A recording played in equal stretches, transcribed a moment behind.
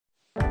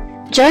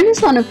Join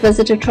us on a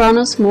visit to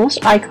Toronto's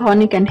most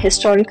iconic and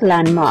historic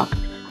landmark,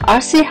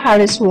 R.C.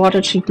 Harris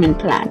Water Treatment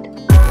Plant.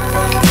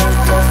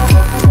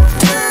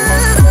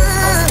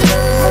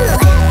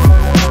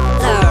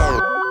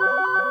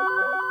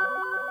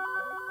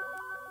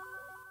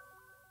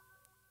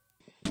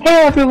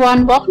 Hey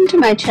everyone, welcome to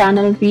my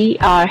channel. We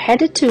are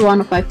headed to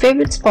one of my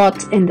favorite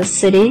spots in the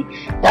city,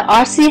 the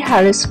R.C.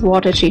 Harris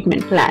Water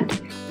Treatment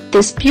Plant.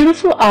 This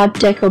beautiful Art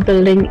Deco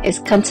building is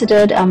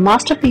considered a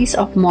masterpiece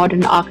of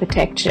modern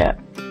architecture.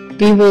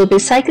 We will be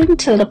cycling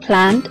till the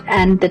plant,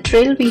 and the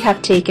trail we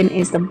have taken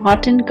is the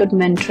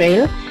Godmode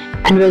Trail,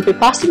 and we'll be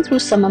passing through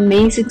some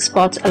amazing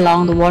spots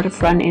along the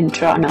waterfront in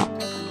Toronto.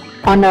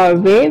 On our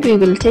way, we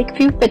will take a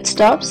few pit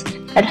stops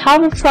at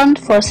Harbourfront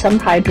for some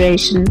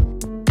hydration.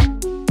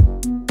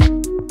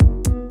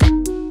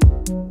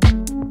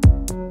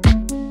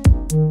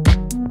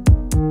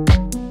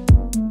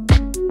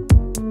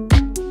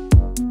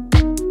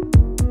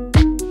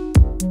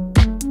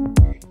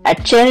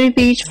 At Cherry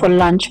Beach for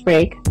lunch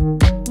break.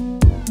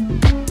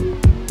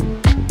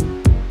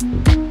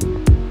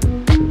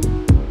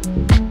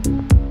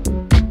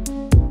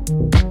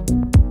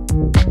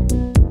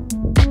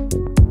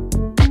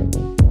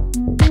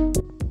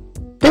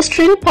 This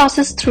trail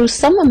passes through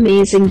some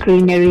amazing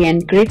greenery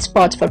and great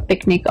spots for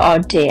picnic or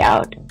day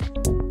out.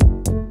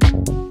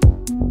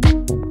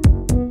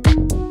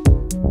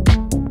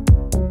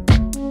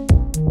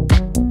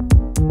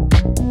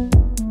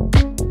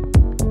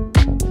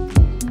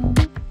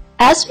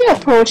 As we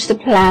approach the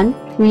plant,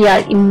 we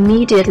are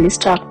immediately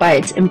struck by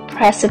its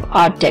impressive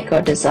Art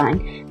Deco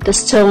design. The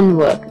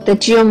stonework, the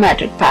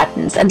geometric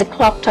patterns, and the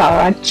clock tower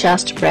are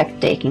just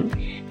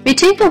breathtaking. We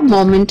take a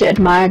moment to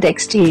admire the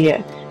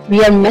exterior.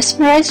 We are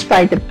mesmerized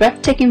by the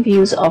breathtaking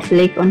views of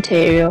Lake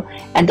Ontario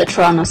and the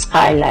Toronto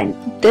skyline.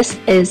 This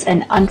is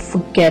an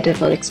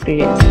unforgettable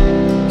experience.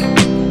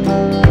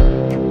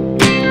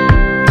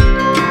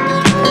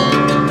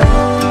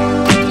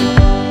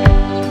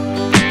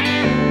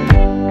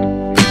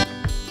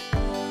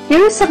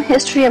 Here is some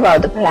history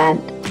about the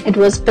plant. It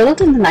was built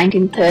in the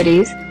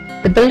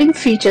 1930s. The building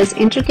features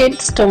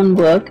intricate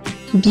stonework,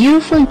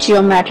 beautiful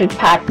geometric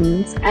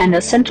patterns, and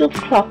a central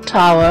clock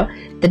tower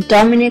that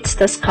dominates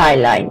the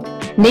skyline.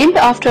 Named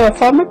after a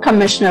former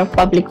Commissioner of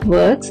Public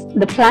Works,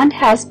 the plant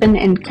has been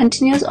in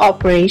continuous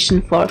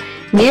operation for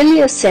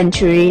nearly a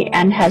century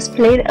and has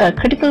played a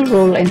critical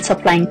role in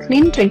supplying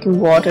clean drinking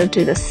water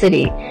to the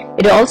city.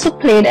 It also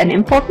played an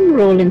important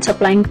role in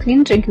supplying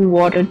clean drinking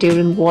water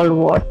during World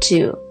War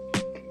II.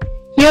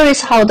 Here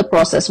is how the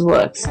process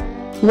works.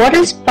 Water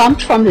is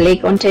pumped from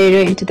Lake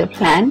Ontario into the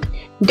plant.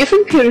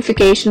 Different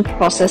purification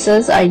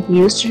processes are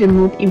used to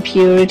remove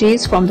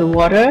impurities from the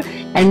water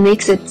and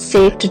makes it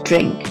safe to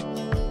drink.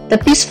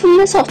 The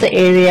peacefulness of the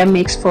area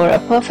makes for a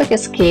perfect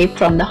escape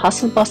from the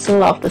hustle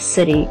bustle of the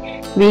city.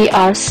 We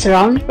are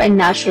surrounded by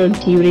natural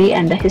beauty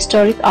and the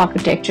historic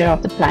architecture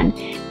of the plant,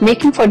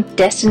 making for a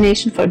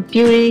destination for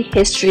beauty,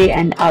 history,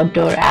 and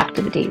outdoor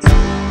activities.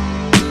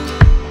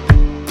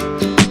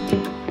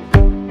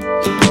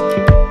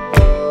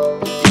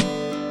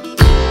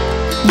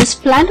 This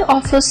plant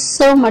offers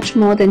so much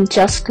more than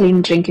just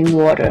clean drinking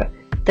water.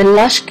 The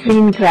lush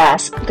green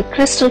grass, the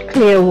crystal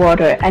clear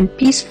water, and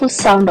peaceful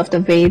sound of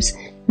the waves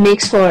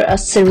makes for a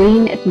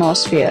serene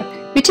atmosphere.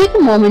 We take a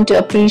moment to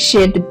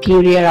appreciate the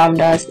beauty around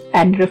us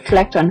and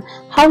reflect on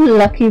how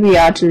lucky we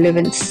are to live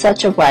in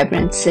such a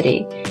vibrant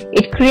city.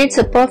 It creates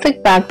a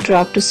perfect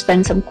backdrop to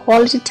spend some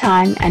quality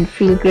time and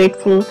feel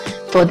grateful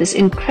for this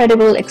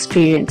incredible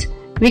experience.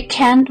 We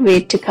can't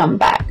wait to come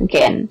back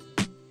again.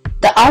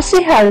 The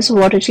R.C. Harris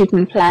Water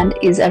Treatment Plant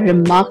is a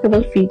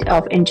remarkable feat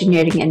of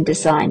engineering and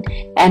design,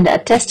 and a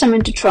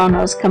testament to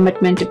Toronto's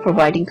commitment to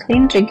providing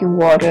clean drinking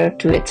water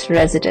to its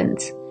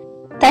residents.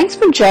 Thanks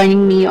for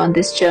joining me on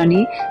this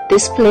journey.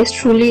 This place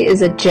truly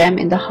is a gem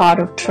in the heart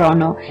of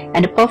Toronto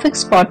and a perfect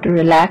spot to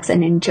relax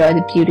and enjoy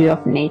the beauty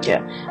of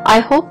nature. I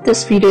hope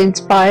this video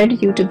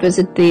inspired you to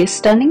visit this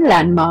stunning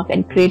landmark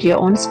and create your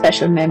own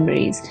special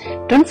memories.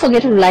 Don't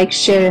forget to like,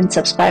 share, and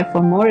subscribe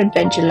for more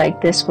adventure like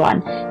this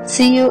one.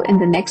 See you in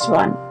the next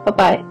one.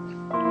 Bye-bye.